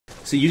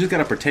So you just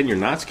gotta pretend you're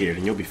not scared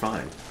and you'll be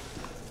fine.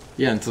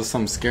 Yeah, until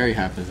something scary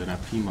happens and I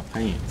pee my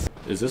pants.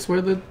 Is this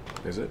where the...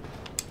 Is it?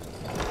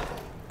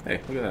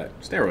 Hey, look at that.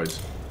 Steroids.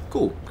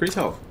 Cool. Increase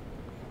health.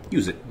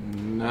 Use it.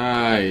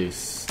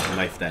 Nice.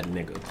 Knife that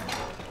nigga.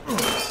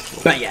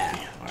 But yeah.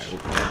 Alright,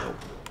 open that up.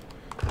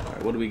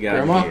 Alright, what do we got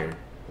Grandma? here?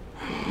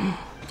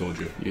 Told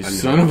you. You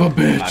son of a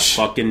bitch. I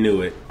fucking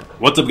knew it.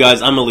 What's up,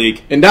 guys? I'm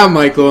Malik. And I'm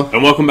Michael.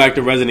 And welcome back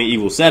to Resident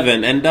Evil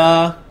 7. And,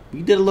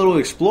 we did a little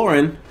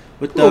exploring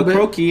with the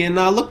Croaky. And,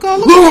 look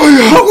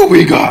what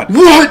we got.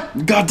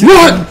 What?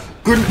 Goddamn.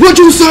 What? What'd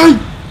you say?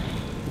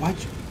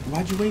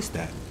 Why'd you waste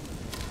that?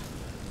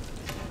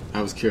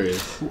 I was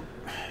curious.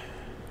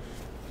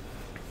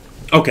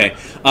 Okay,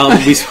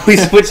 we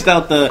switched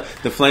out the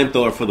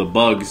flamethrower for the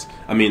bugs.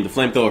 I mean, the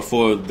flamethrower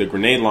for the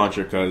grenade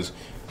launcher because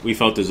we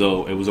felt as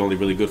though it was only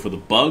really good for the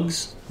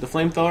bugs, the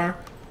flamethrower,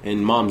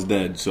 and Mom's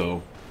dead,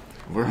 so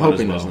we're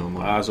hoping there's no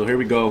more. So here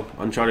we go,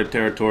 uncharted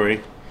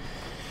territory.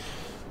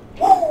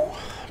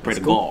 Pray to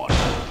God.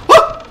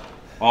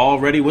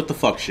 Already, what the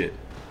fuck shit?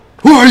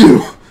 Who are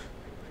you?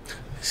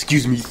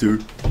 Excuse me, sir.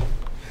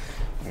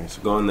 Alright,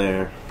 so go in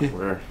there.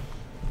 Where?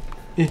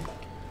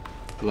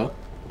 Hello?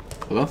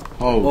 Hello?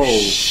 Oh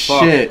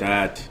shit.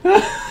 Fuck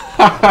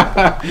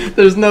that.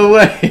 There's no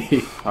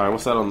way. Alright,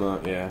 what's that on the...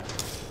 Yeah.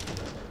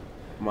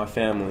 My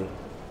family.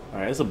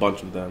 Alright, there's a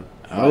bunch of them.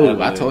 Oh,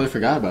 I totally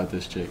forgot about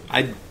this chick.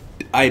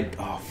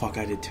 Oh, fuck,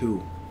 I did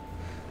too.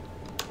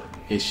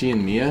 Is she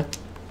and Mia?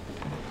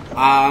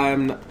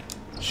 I'm not...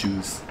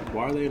 Shoes.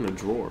 Why are they in a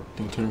drawer?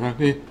 Don't turn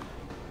around.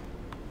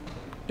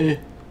 Alright,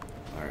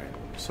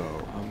 so...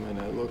 I'm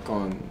gonna look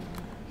on...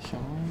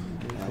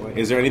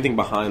 Is there anything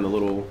behind the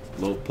little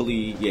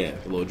pulley? Yeah,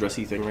 the little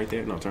dressy thing right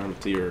there. No, turn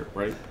to your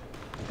right.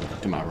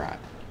 To my right.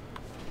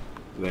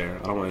 There.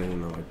 I don't want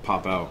anything to like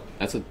pop out.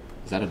 Is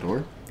that a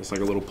door? It's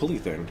like a little pulley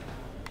thing.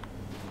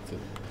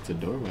 It's a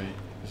doorway.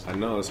 I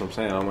know. That's what I'm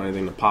saying. I don't want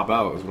anything to pop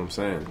out. Is what I'm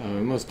saying. Oh,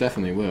 it most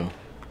definitely will.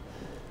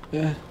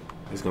 Yeah.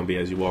 It's gonna be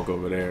as you walk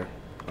over there.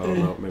 I don't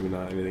know. Maybe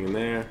not anything in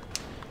there.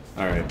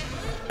 All right.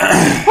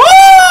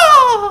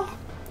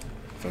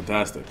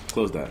 Fantastic.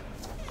 Close that.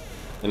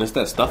 And it's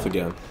that stuff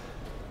again.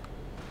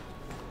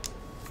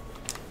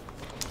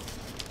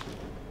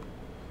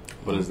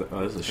 What is that?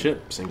 Oh, this is a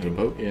ship sinking. A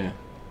boat? Yeah.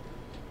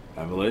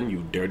 Evelyn,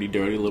 you dirty,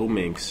 dirty little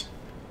minx.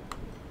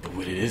 But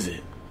what is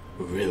it?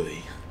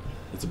 Really?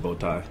 It's a bow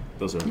tie.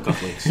 Those are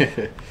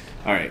cufflinks.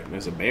 Alright,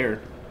 there's a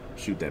bear.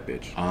 Shoot that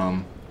bitch.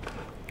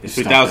 It's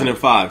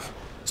 2005.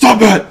 Stop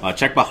that!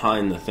 Check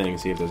behind the thing,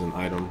 see if there's an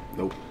item.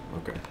 Nope.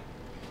 Okay.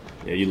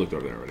 Yeah, you looked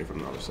over there already from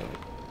the other side.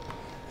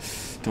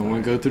 Don't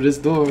want to go through this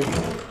door.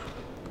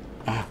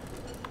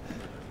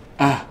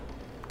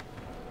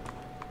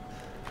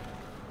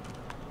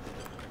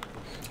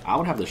 I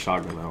would have the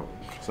shotgun out.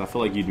 Because I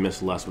feel like you'd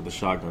miss less with the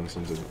shotgun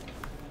since it...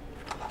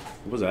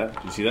 What was that?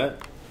 Did you see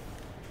that?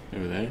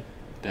 Over there?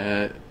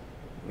 That...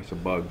 That's a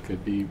bug.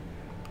 Could be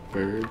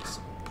birds.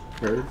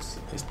 Birds?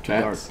 It's too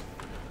dark.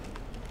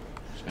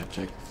 Should I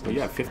check? Oh,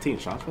 you have 15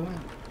 shots for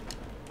that?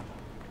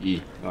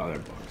 Yeah. Oh, they're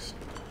bugs.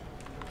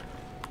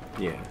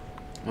 Yeah.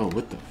 Oh,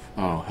 what the...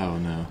 Oh, hell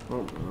no.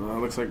 Oh,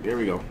 looks like... There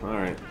we go.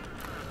 Alright.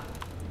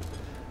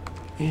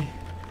 Yeah.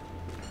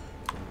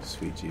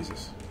 Sweet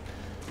Jesus.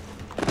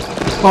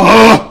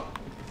 Oh!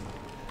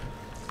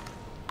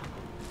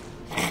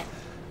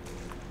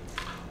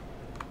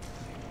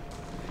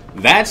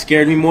 That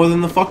scared me more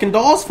than the fucking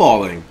dolls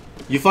falling.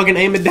 You fucking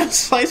aim it down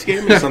sight,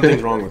 scared me.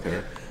 Something's wrong with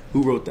her.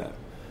 Who wrote that?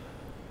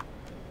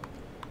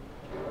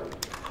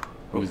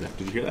 Who was that?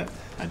 Did you hear that?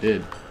 I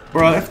did.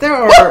 Bro, if there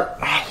are...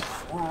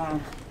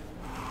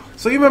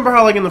 So you remember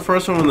how like in the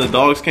first one when the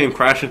dogs came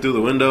crashing through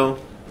the window?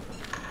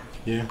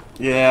 Yeah.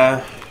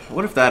 Yeah.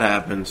 What if that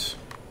happens?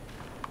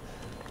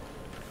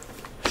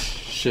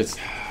 Shit's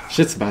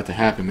about to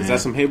happen, man. Is that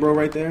some hey bro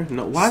right there?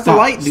 No. Why does the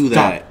light do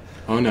that?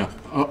 Oh no.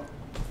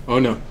 Oh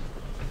no.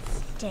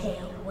 Stay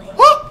away.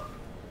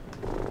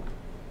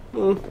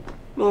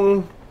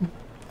 No.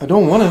 I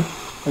don't wanna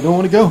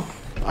go.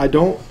 I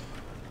don't.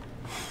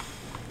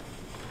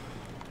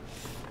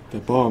 The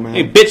ball, man.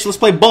 Hey bitch, let's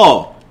play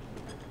ball.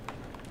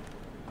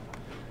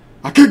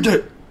 I kicked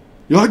it.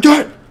 You like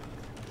that?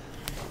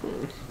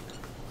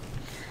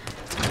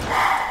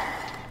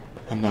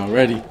 I'm not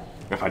ready.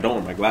 If I don't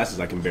wear my glasses,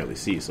 I can barely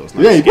see, so it's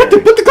not Yeah,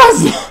 scary. put the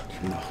glasses on.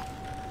 No.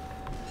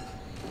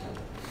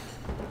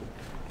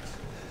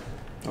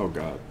 Oh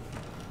god.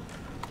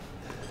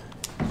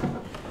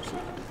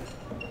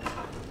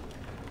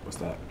 What's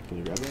that? Can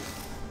you grab that?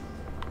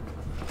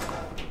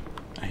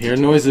 I hear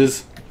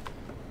noises.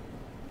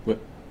 What?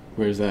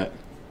 Where's that?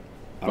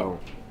 I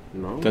don't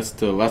know. That's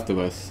to the left of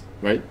us,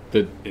 right?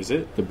 Is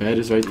it? The bed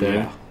is right there.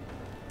 Yeah.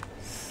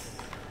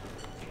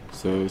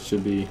 So it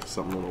should be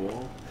Something on the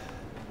wall.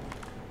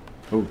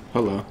 Oh,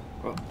 hello.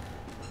 Oh.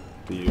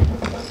 You.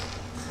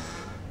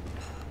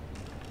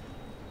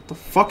 What the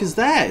fuck is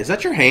that? Is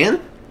that your hand?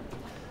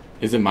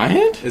 Is it my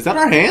hand? Is that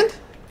our hand?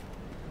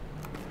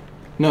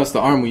 No, it's the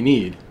arm we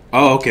need.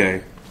 Oh,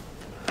 okay.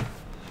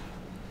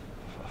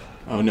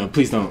 Oh no,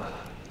 please don't.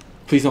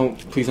 Please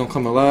don't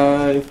come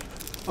alive.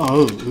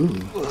 Oh, ooh.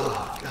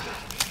 I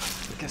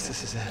guess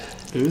this is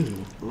it.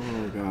 Ooh. Oh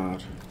my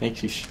god.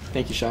 Thank you,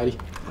 Shotty.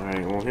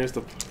 Alright, well, here's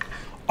the...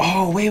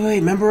 Oh, wait,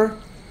 remember?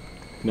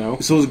 No.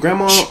 So his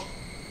grandma...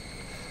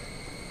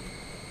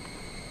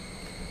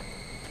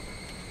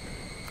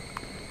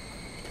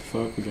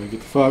 Fuck, we gotta get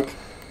the fuck.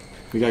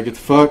 We gotta get the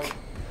fuck.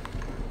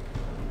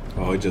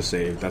 Oh, he just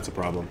saved. That's a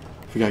problem.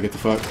 We gotta get the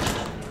fuck.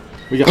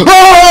 We got...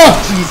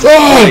 Ah! Jesus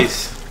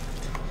Christ.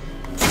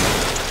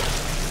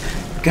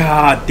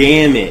 God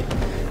damn it.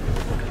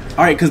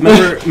 Alright, because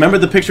remember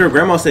the picture of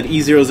grandma said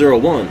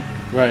E001.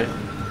 Right.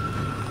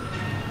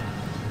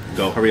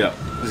 Go, hurry up.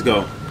 Let's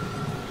go.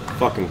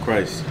 Fucking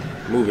Christ.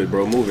 Move it,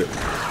 bro. Move it.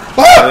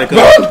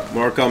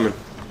 More coming.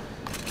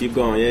 Keep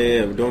going.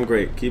 Yeah, we're doing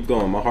great. Keep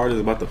going. My heart is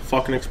about to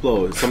fucking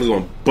explode. Somebody's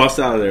going to bust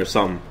out of there or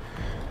something.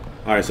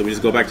 Alright, so we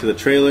just go back to the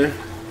trailer.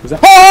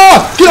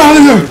 Ah! Get out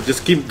of here!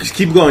 Just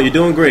keep going. You're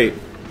doing great.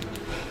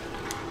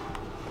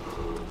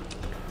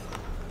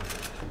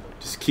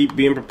 Just keep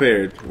being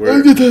prepared.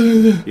 You're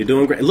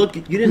doing great. Look,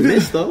 you didn't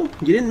miss, though.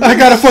 You didn't miss. I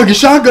got a fucking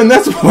shotgun,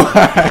 that's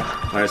why.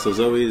 Alright, so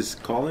Zoe's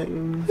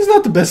calling. It's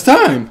not the best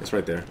time. It's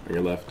right there. On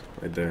your left.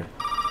 Right there.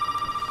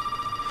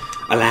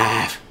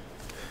 Alive.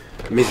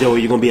 Miss Zoe,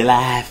 you're gonna be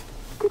alive.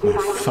 My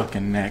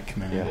fucking neck,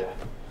 man. Yeah,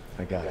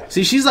 I got it.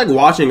 See, she's like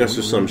watching us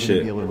or some Be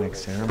shit. able to make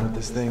serum with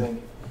this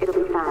thing? It'll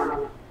be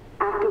fine.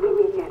 After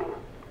we make it,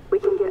 we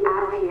can get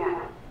out of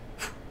here.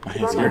 My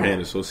hand's Your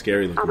hand is so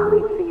scary looking, I'm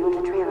bro. waiting for you in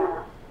the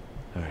trailer.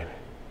 Alright.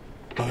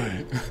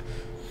 Alright.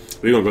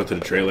 We're gonna go to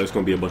the trailer. It's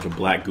gonna be a bunch of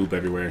black goop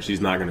everywhere, and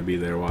she's not gonna be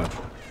there. Watch.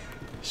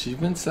 She's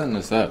been setting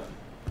us up.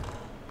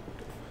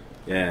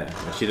 Yeah,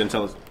 she didn't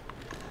tell us.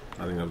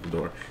 I think that was the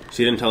door.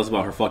 She didn't tell us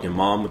about her fucking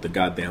mom with the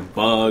goddamn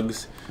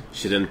bugs.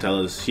 She didn't tell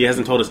us. She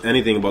hasn't told us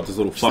anything about this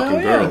little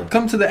fucking girl.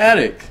 Come to the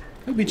attic.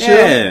 It'll be chill.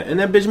 Yeah, and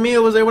that bitch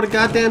Mia was there with a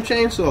goddamn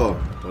chainsaw.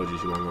 Told you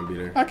she wasn't gonna be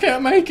there. I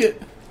can't make it.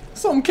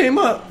 Something came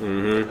up.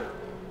 Mm-hmm.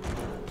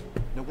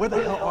 Now where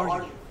the hell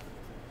are you?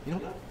 You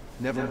know,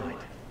 never mind.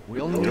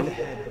 We only need the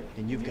head,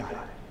 and you've got it.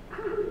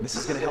 This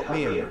is gonna help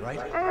me in it, right?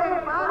 Hey,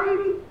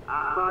 buddy!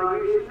 I thought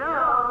you should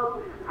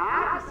know.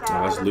 I decided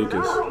Oh, that's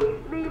Lucas. Zoe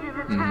needed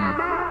a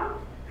timeout.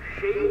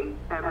 She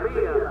and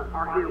Mia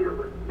are here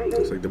with me.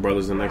 It's like the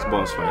brothers in the next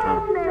boss fight,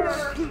 huh?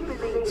 They're keeping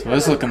me So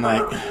it's looking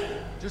like.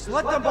 Just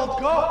let them both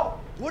go!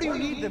 What do you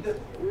need them for?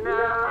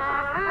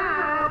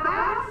 No,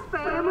 that's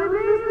family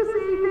business,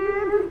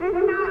 Ethan,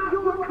 and not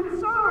your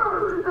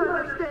concern.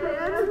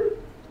 Understand?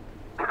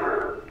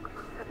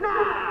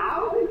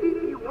 Now, if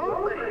you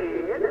want the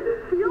head,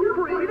 feel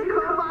free to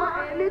come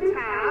by any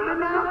time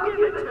and I'll give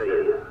it to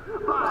you.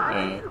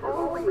 But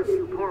only if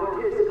you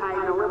participate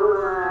in a little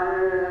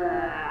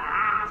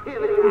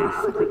activity I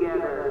put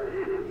together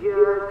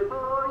just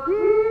for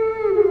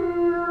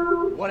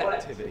you. What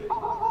activity?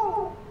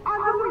 Oh, I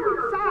know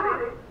you're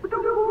excited, but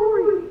don't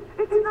worry.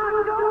 It's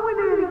not going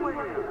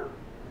anywhere.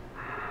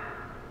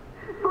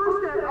 First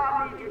step I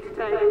need you to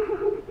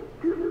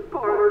take,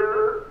 partner.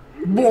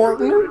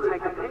 Barton. We're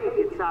take a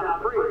peek inside the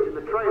fridge in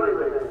the trailer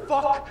there.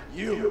 Fuck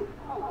you!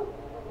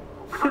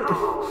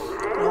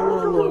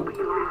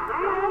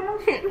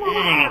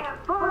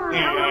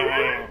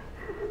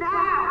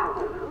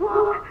 Now,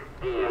 look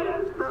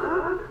in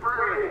the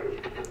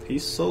fridge.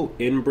 He's so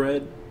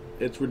inbred,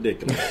 it's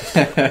ridiculous.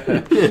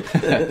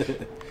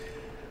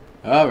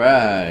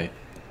 Alright.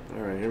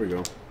 Alright, here we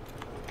go.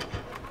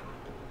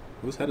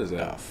 Whose head is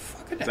that?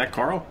 Fuck Is that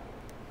Carl?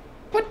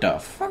 What the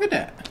fuck is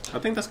that? I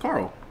think that's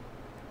Carl.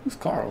 Who's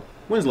Carl?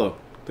 Winslow,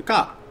 the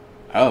cop.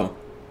 Oh.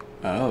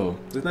 Oh.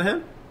 Isn't that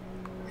him?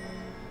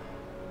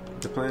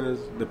 The plan is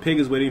the pig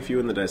is waiting for you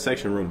in the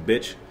dissection room,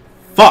 bitch.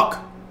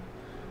 Fuck!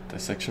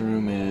 Dissection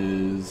room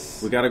is.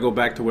 We gotta go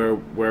back to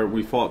where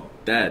we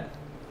fought Dad.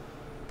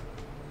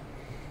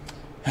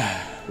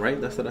 Right?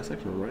 That's the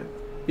dissection room, right?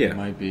 It Yeah.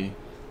 might be.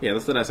 Yeah,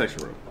 that's the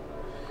dissection room.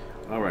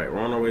 Alright, we're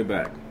on our way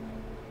back.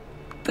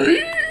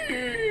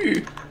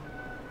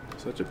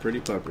 Such a pretty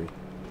puppy.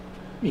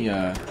 Let me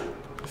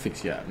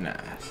fix you up.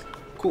 Nice.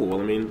 Cool, well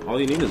I mean, all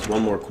you need is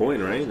one more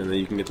coin, right? And then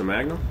you can get the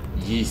Magnum.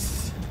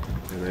 Yes.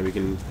 And then we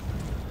can...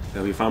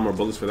 If we find more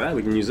bullets for that,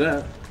 we can use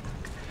that.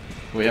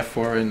 We have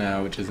 4 right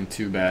now, which isn't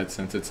too bad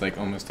since it's like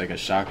almost like a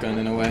shotgun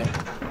in a way.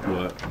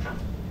 What?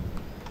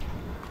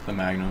 The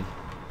Magnum.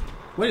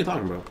 What are you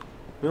talking about?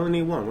 We only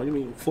need one. What do you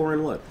mean? 4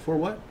 and what? 4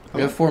 what?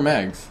 We have 4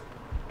 mags.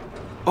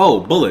 Oh,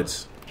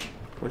 bullets.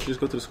 Why don't you just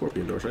go to the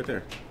scorpion doors right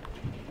there?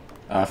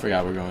 I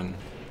forgot we're going.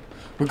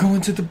 We're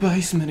going to the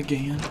basement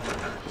again.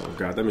 Oh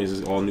god, that means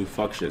it's all new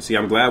fuck shit. See,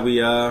 I'm glad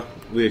we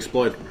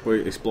exploit.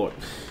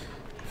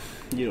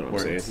 You know what I'm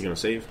saying? You gonna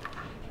save?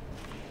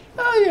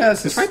 Oh yeah,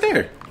 It's right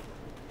there.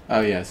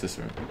 Oh yeah, it's this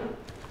room.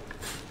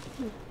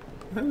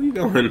 Where are you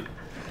going?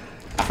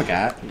 I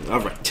forgot.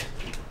 Alright.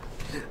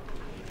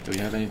 Do we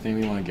have anything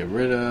we want to get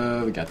rid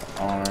of? We got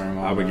the arm.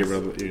 I would get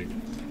rid of it.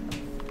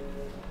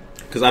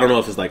 Because I don't know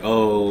if it's like,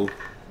 oh...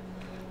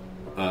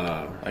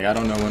 Like, I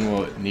don't know when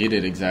we'll need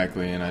it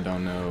exactly, and I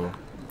don't know...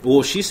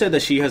 Well, she said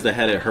that she has the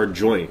head at her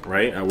joint,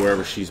 right? At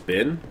wherever she's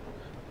been.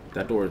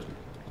 That door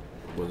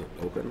wasn't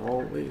open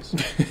always.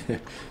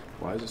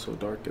 Why is it so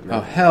dark in there?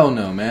 Oh, hell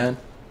no, man.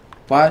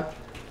 What?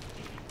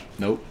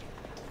 Nope.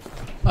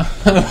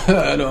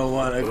 I don't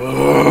want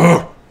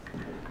to.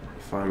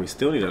 Fine, we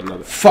still need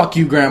another. Fuck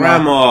you, Grandma.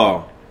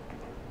 Grandma!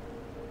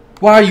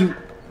 Why are you...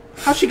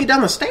 How'd she get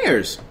down the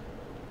stairs?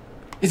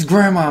 It's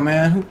Grandma,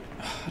 man.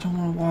 I don't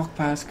want to walk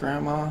past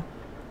Grandma.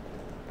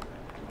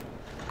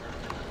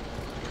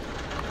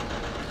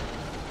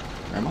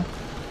 Grandma?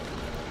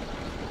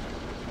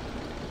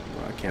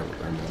 Well, I can't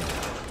remember.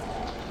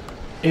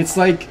 It's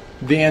like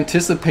the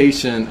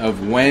anticipation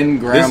of when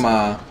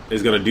Grandma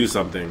is gonna do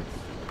something.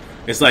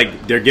 It's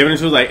like they're giving it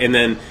to us, like, and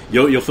then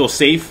you'll feel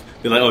safe.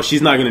 You're like, oh,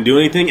 she's not gonna do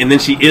anything, and then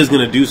she is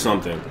gonna do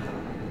something.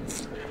 What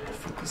the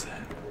fuck is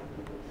that?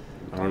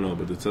 I don't know,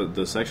 but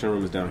the section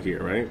room is down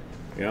here, right?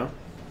 Yeah.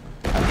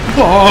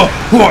 Oh,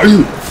 who are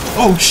you?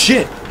 Oh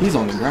shit! He's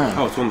on the ground.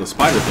 Oh, it's one of the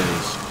spider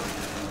things.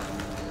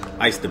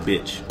 Ice the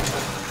bitch.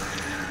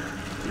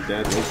 He's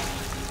dead. Nope.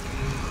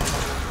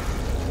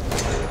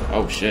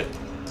 Oh shit!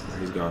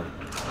 He's gone.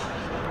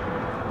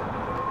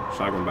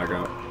 Shotgun back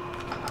out.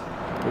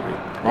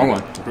 Wrong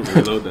one.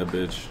 Reload that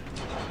bitch.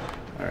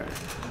 Alright.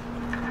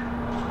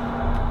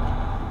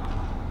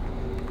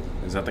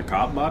 Is that the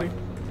cop body?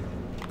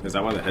 Is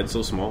that why the head's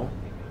so small?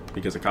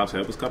 Because the cop's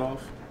head was cut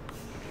off?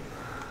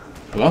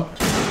 Hello?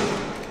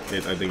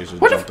 I think it's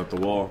just What jumped up the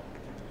wall.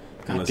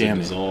 God Unless damn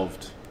it it.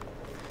 dissolved.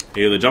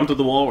 It either jumped up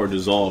the wall or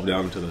dissolved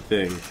down to the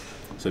thing.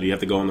 So do you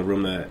have to go in the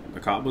room that the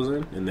cop was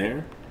in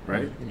there?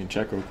 Right? You can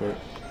check real quick.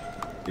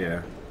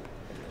 Yeah.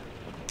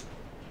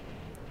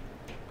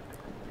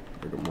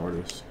 Rigor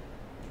mortis.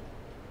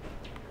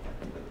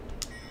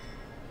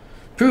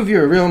 Prove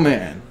you're a real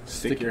man.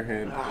 Stick your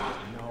hand.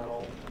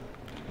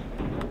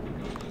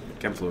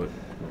 Chem fluid.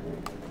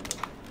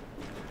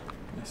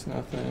 It's A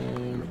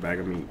nothing. bag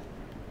of meat.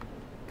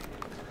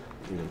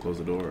 You gonna close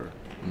the door?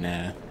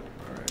 Nah.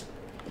 Alright.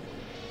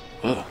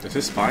 Ugh. Is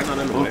his spine not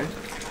in the way?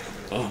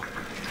 Oh.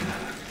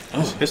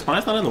 His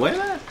spine's not in the way of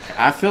that?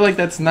 I feel like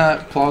that's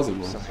not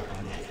plausible.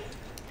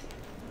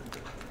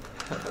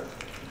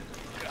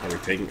 Are we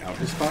taking out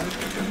his spine?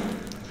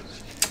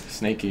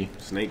 Snaky.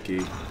 Snake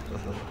key.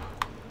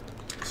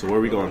 So where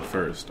are we going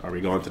first? Are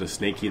we going to the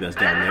snake key that's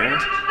down there?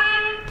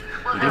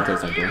 You think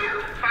there's that door?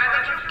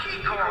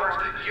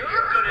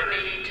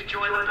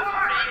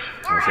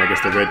 Oh, so I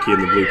guess the red key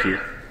and the blue key.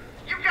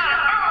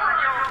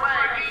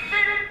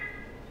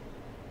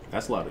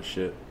 That's loud as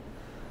shit.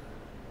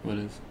 What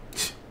is?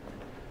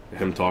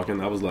 Him talking,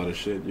 that was loud as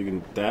shit. You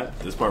can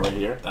this part right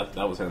here, that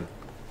was him.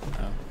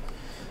 Oh.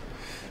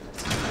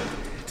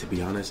 To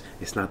be honest,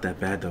 it's not that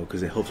bad though,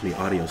 because it helps me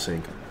audio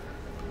sync.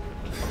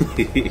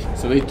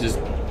 So we just...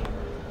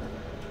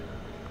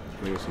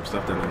 Maybe some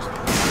stuff down there.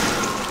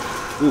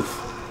 Oof.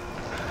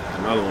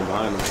 Another one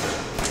behind him.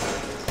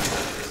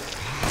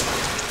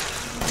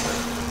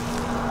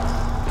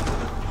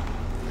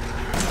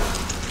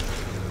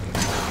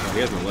 Oh, he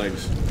has no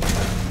legs.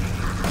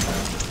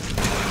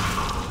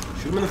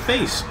 Shoot him in the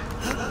face.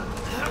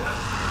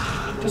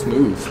 Just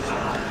move.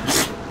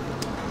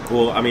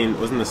 Well, I mean,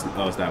 wasn't this...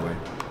 Oh, it's that way.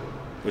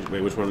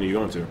 Wait, which one are you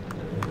going to?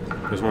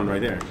 There's one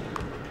right there.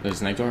 There's a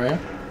snake door right here?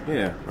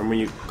 Yeah. Remember when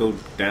you go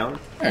down?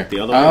 Where? The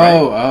other way, right?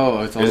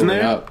 Oh, it's all Isn't the way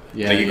there? up.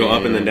 Yeah, like you go yeah,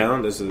 up and then yeah.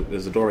 down. There's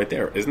a door right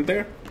there, isn't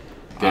there?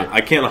 Yeah. I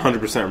can't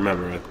 100%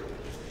 remember it.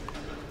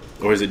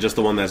 Or is it just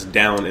the one that's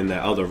down in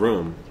that other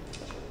room?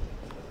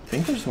 I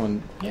think there's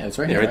one. Yeah, it's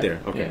right Yeah, here. right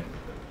there. Okay. Yeah.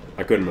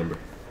 I couldn't remember.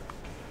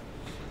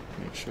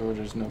 Make sure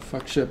there's no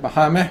fuck shit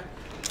behind me.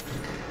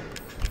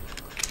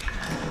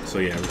 So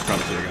yeah, we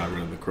probably should have got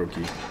rid of the crow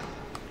key.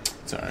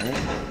 It's alright.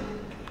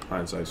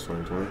 Hindsight's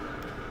 2020.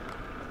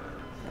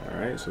 All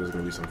right, so there's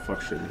gonna be some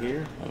fuck shit in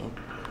here. Oh.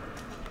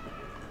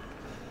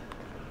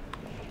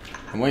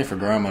 I'm waiting for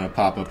Grandma to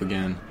pop up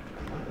again.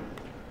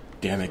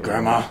 Damn it,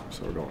 Grandma.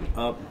 So we're going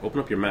up. Open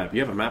up your map.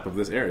 You have a map of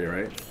this area,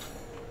 right?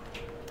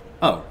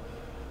 Oh,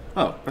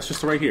 that's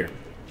just right here.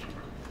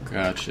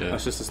 Gotcha.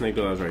 That's just the snake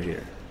door that was right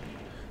here.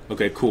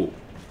 Okay, cool.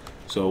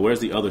 So where's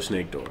the other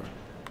snake door?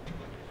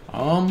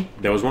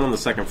 There was one on the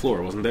second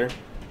floor, wasn't there?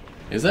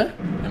 Is there?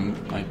 I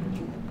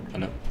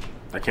don't.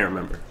 I can't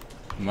remember.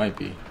 It might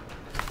be.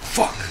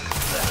 Fuck!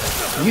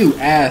 You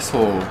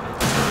asshole!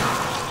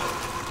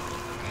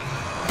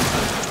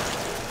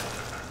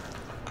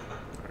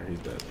 Alright, he's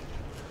dead.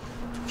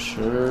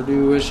 Sure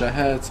do wish I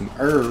had some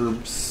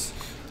herbs.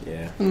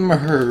 Yeah. Some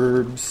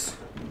herbs.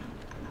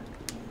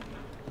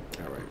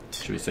 Alright.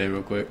 Should we save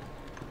real quick?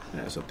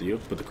 Yeah, it's up to you.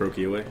 Put the crow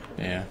key away.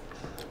 Yeah.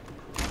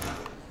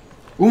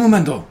 Un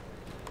momento!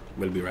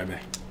 We'll be right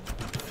back.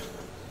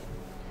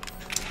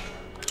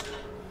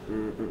 Are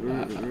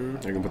you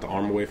gonna put the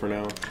arm away for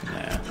now?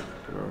 Nah.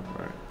 Oh,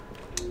 alright.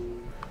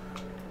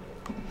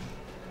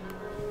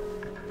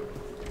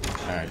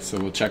 Alright, so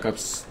we'll check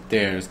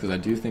upstairs, because I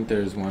do think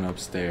there's one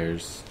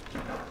upstairs.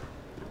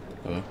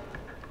 Hello?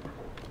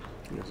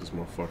 I guess there's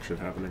more fuck shit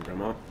happening,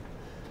 Grandma.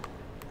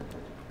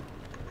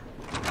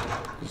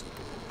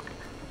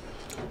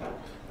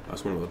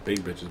 That's one of the big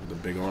bitches with the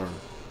big arm.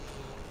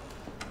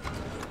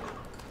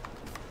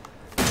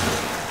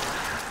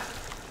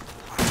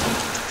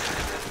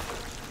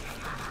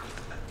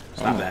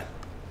 Stop that.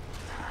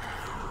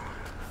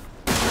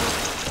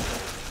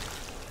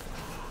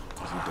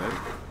 Is he dead?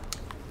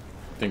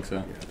 I think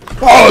so.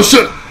 Oh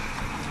shit!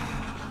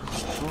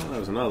 Oh, that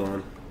was another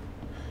one.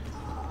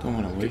 Don't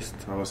want to waste.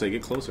 I was say,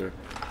 get closer.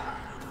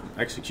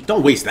 Execute.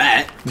 Don't waste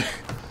that.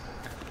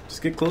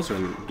 Just get closer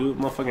and do it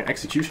motherfucking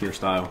executioner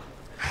style.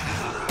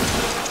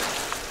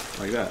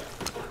 Like that.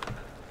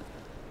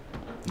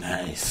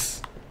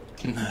 Nice.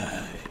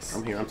 Nice.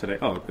 I'm here. I'm today.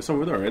 Oh, it's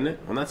over there, isn't it?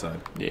 On that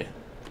side. Yeah.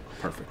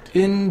 Perfect.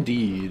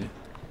 Indeed.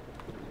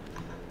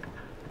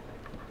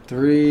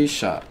 3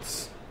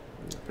 shots.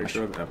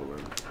 Picture of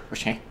Evelyn. Where's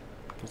she?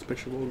 Let's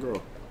picture a little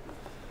girl.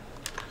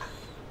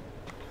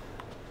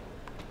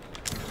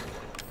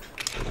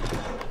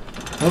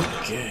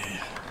 Okay.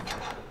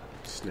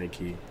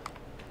 Snakey.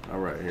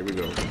 Alright, here we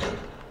go.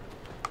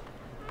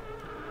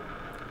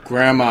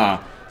 Grandma,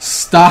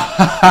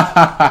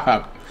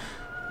 stop!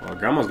 Well,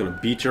 Grandma's gonna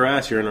beat your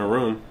ass here in her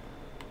room.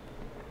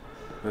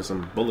 There's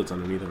some bullets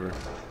underneath of her.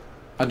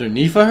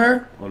 Underneath of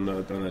her? On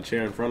the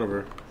chair in front of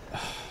her.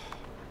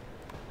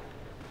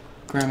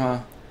 Grandma.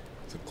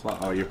 It's a clock.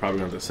 Oh, you're probably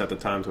gonna have to set the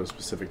time to a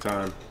specific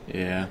time.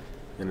 Yeah.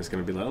 And it's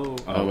gonna be like, oh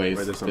wait,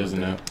 right, there's a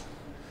note.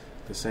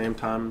 The same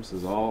times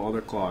as all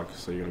other clocks.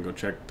 So you're gonna go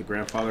check the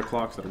grandfather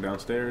clocks that are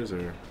downstairs, or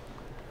you're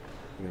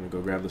gonna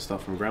go grab the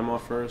stuff from Grandma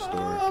first,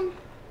 or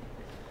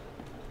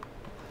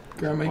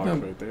Grandma,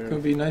 you gonna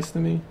be nice to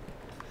me?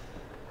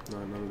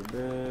 Not under the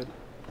bed.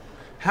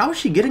 How is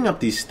she getting up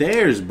these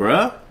stairs,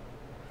 bruh?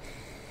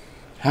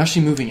 How's she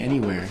moving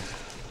anywhere?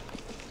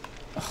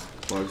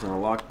 Plugs on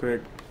a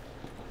lockpick.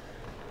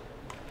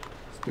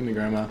 Excuse me,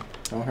 Grandma.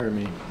 Don't hurt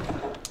me.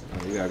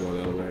 Oh, you gotta go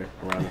the other way,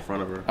 around the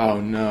front of her. Oh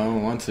no, I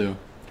don't want to.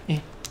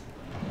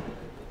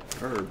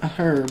 Herb. A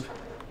Herb.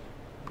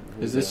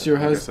 Is this your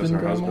husband,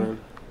 that's her Grandma? husband.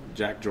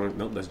 Jack joint.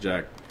 Nope, that's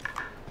Jack.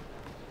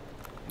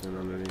 And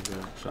underneath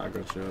that,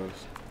 shotgun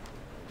shells.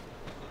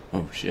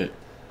 Oh shit.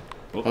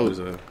 Oh, there's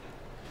a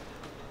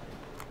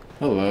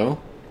Hello.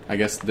 I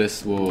guess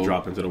this will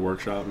drop into the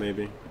workshop,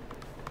 maybe.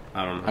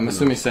 I don't know. I'm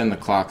assuming saying the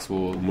clocks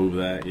will move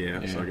that, yeah.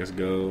 Yeah. So I guess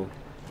go.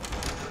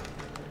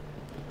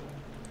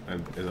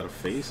 And is that a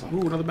face?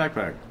 Ooh, another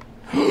backpack.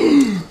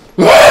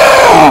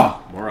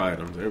 More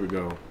items. There we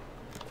go.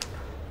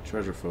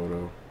 Treasure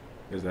photo.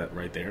 Is that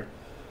right there?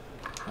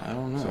 I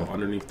don't know. So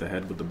underneath the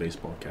head with the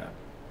baseball cap.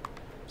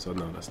 So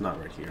no, that's not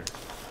right here.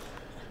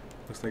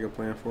 Looks like a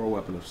plan for a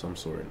weapon of some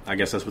sort. I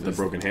guess that's what the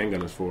broken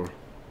handgun is for.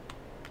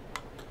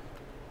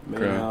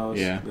 Main house.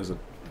 Yeah. There's a.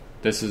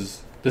 This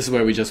is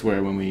where we just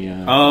were when we.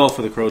 Oh,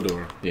 for the crow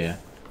door. Yeah.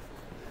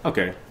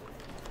 Okay.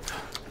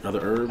 Another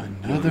herb.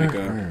 Another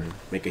herb.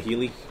 Make a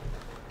Healy.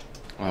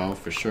 Oh,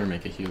 for sure,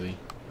 make a Healy.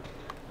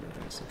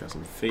 Alright, so got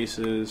some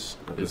faces.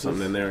 There's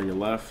something in there on your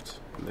left.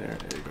 And there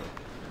you go.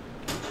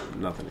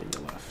 Nothing in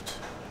your left.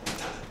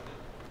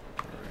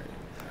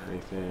 Alright.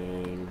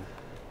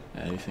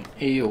 Anything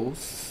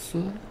else?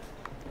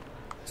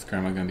 Is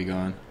Grandma gonna be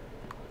gone?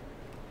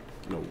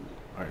 No.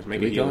 Alright,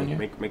 make Did a we go Healy. in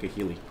here? Make a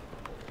Healy.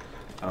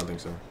 I don't think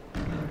so.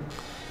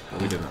 No,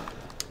 we did not.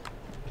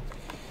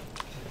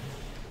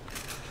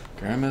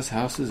 Grandma's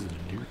house is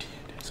looted.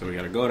 So we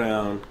gotta go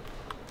down,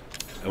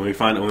 and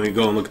when we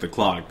go and look at the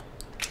clock,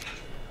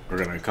 we're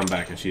gonna come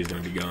back and she's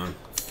gonna be gone.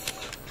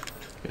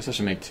 Guess I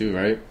should make 2,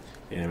 right?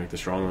 Yeah, make the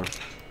strong one.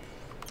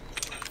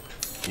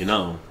 You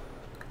know,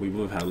 we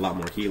would have had a lot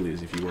more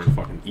Heelys if you weren't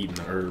fucking eating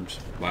the herbs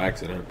by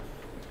accident.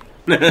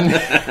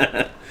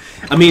 I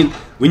mean,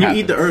 when you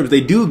eat the herbs,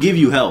 they do give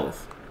you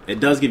health. It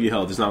does give you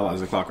health. There's not a lot.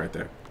 There's a clock right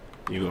there.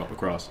 You go up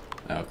across.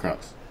 Oh,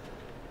 across.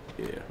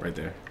 Yeah, right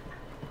there.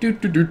 Do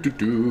do do do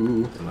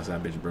do. Unless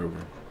that bitch broke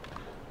her.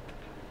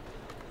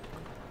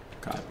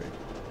 Copy.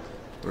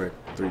 We're at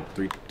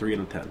 3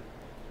 and a 10.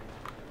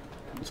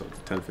 So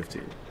 10,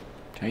 15.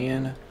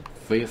 10,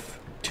 15.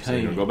 So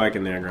you're gonna go back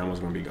in there. Grandma's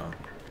gonna be gone.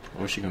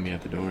 Or is she gonna be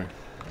at the door?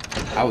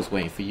 I was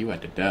waiting for you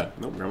at the door.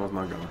 Nope, Grandma's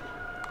not gone.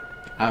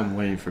 I'm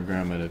waiting for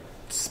Grandma to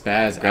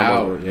spaz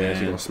Grandma, out. yeah, man.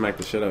 she's gonna smack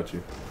the shit out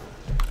you.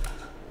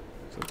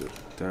 So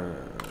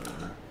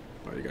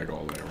oh, you gotta go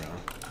all the way around.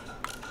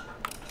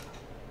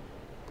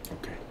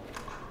 Okay.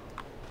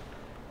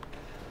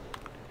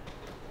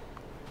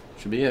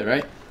 Should be it,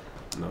 right?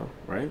 No,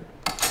 right?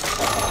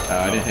 Oh,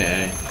 I didn't hit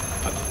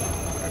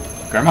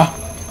A. Grandma!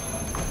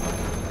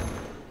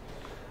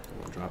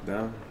 Gonna drop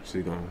down.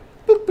 She's going.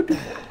 Boop-a-doo.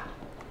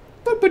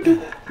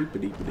 Boop-a-doo.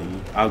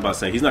 I was about to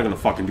say, he's not gonna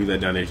fucking do that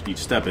down each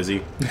step, is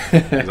he?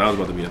 'Cause I was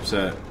about to be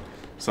upset.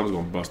 Someone's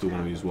gonna bust through one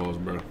of these walls,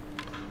 bro.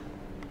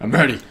 I'm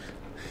ready.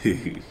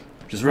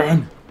 Just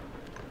run.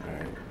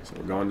 Alright, so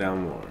we're going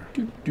down more.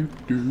 Do, do,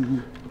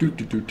 do. Do,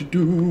 do, do, do,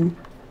 do.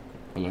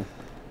 Hello?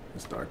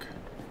 It's dark.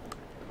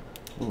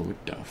 Oh,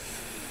 what the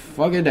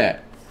fuck is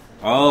that?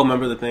 Oh,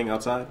 remember the thing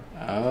outside?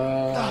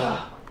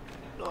 Oh.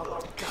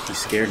 He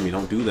scared me.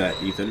 Don't do that,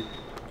 Ethan.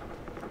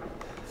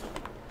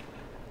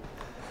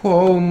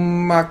 Oh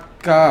my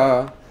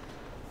god.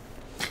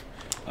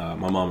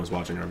 My mom is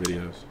watching our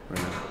videos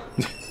right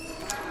now.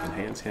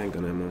 Enhanced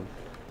handgun ammo.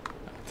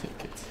 I'll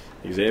take it.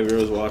 Xavier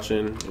was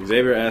watching.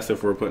 Xavier asked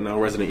if we're putting out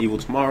Resident Evil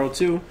tomorrow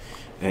too,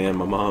 And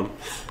my mom,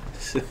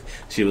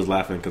 she was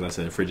laughing because I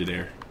said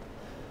Frigidaire.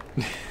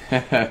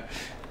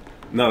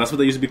 No, that's what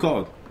they used to be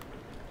called.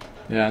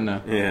 Yeah, I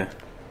know. Yeah.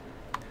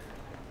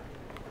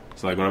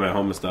 So like when I'm at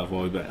home and stuff, I'll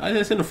always be like,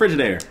 it's in the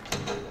Frigidaire.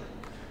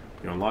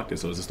 You unlocked it,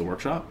 so is this the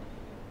workshop?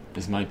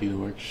 This might be the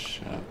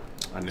workshop.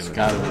 I knew It's it.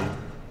 gotta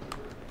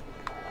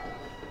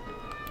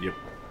be. Yep.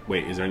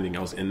 Wait, is there anything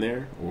else in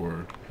there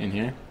or? In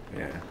here?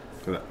 Yeah.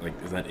 Like,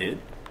 is that it?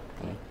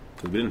 Oh.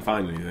 Because we didn't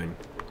find anything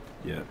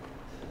yet.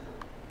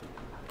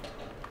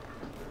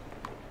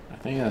 I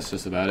think that's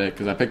just about it,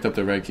 because I picked up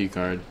the red key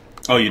card.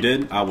 Oh, you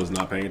did? I was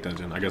not paying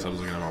attention. I guess I was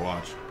looking at my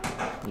watch.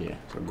 Yeah.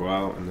 So go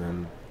out and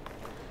then.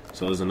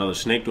 So there's another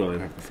snake door that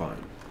we have to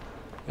find.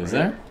 Is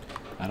there?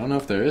 I don't know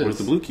if there is. Where's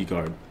the blue key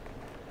card?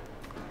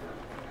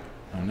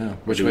 I don't know.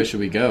 Which way should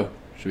we go?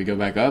 Should we go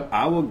back up?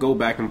 I will go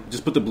back and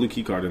just put the blue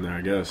key card in there,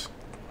 I guess.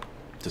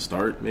 To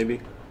start, maybe.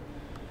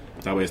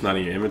 That way it's not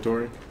in your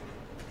inventory.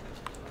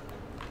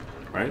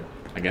 Right?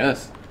 I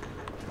guess.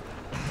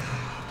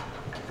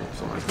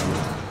 Somebody's coming.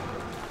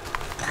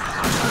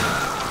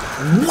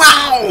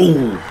 Wow!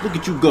 Look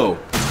at you go.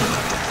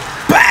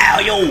 Bow!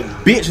 Yo,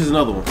 bitch is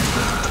another one.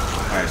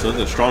 Alright, so those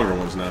are the stronger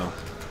ones now.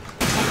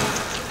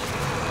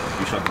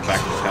 You shot the back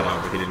of his head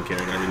out, but he didn't care.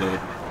 Gotta reload.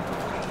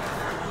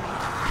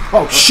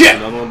 Oh, shit!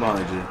 Another one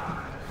behind you.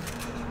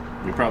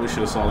 We probably should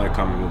have saw that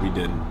coming, but we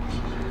didn't.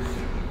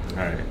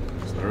 Alright,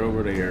 so they're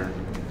over there.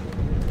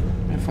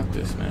 Man, fuck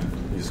this, man.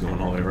 He's just going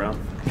all the way around.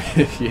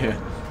 Yeah.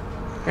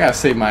 I gotta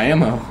save my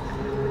ammo.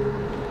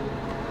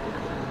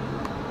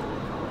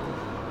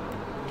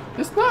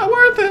 It's not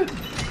worth it.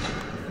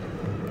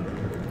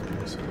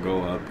 So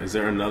go up. Is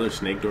there another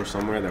snake door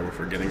somewhere that we're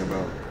forgetting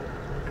about?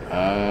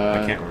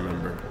 I can't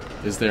remember.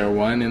 Is there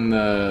one in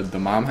the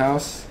mom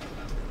house?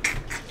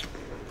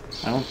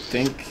 I don't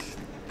think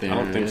there I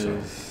don't think is. so.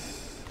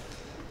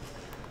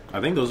 I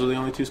think those are the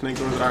only two snake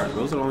doors that are.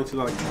 Those are the only two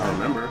that I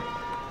remember.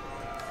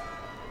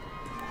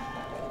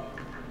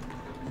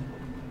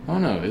 Oh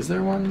no, is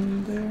there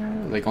one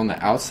there? Like on the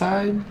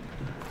outside?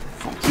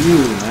 Fuck you,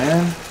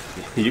 man.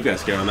 You got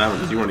scared on that one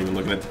because you weren't even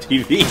looking at the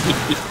TV.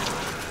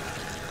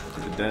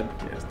 Is it dead?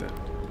 Yeah, it's dead.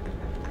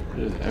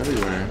 It is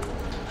everywhere.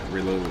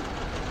 Reload.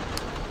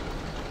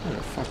 Where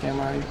the fuck am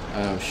I?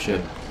 Oh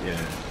shit. Yeah.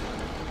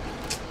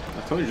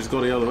 I told you just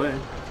go the other way.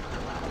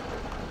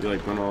 You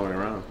like went all the way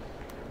around.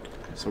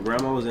 So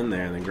Grandma was in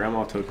there, and then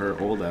Grandma took her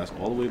old ass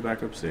all the way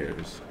back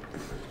upstairs.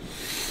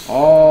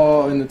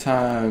 All in the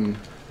time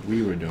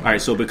we were doing. All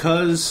right, so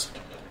because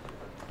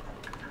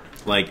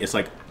like it's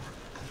like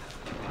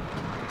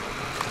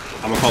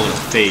I'm gonna call it a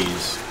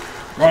phase.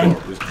 Run.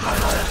 Just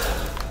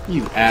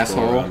You go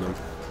asshole. around them.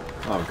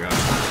 Oh god.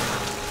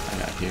 I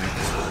got here.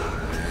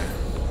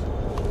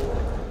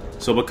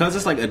 So because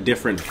it's like a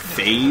different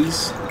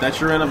phase that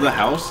you're in of the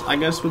house, I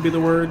guess would be the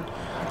word.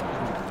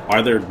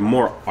 Are there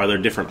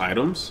different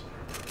items?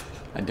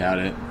 I doubt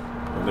it.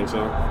 I don't think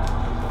so.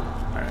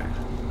 Alright.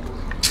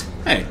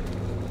 Hey.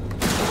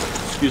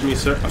 Excuse me,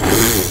 sir.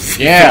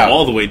 Yeah.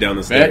 All the way down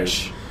the stairs.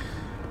 Bitch.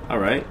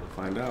 Alright.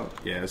 Find out.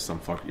 Yeah, it's some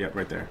fuck. Yeah,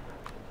 right there.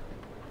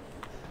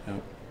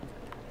 Nope.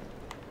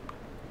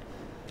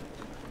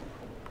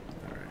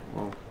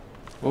 Alright,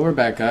 Well, we're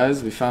back,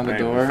 guys. We found the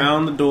door. We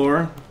found the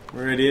door.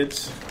 We're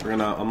idiots. We're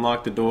gonna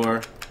unlock the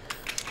door.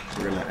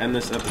 We're gonna end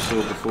this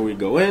episode before we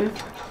go in.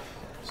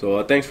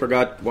 So thanks for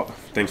watching.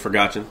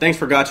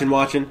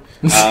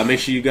 Make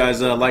sure you guys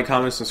like,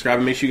 comment, subscribe,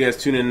 and make sure you guys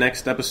tune in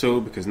next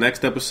episode because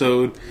next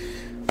episode,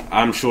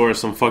 I'm sure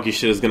some funky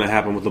shit is gonna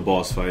happen with the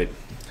boss fight.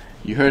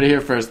 You heard it here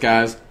first,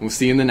 guys. We'll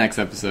see you in the next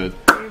episode.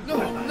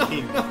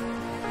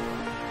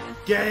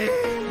 Game!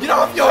 Get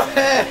off your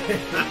head!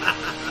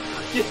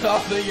 Get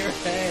off of your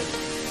head!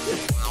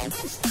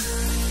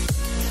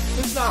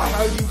 That's not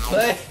how you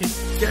play!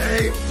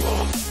 Game!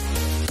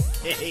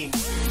 Game!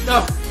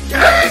 No!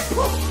 Game!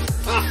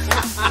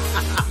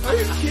 Are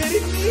you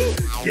kidding me?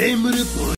 Game of the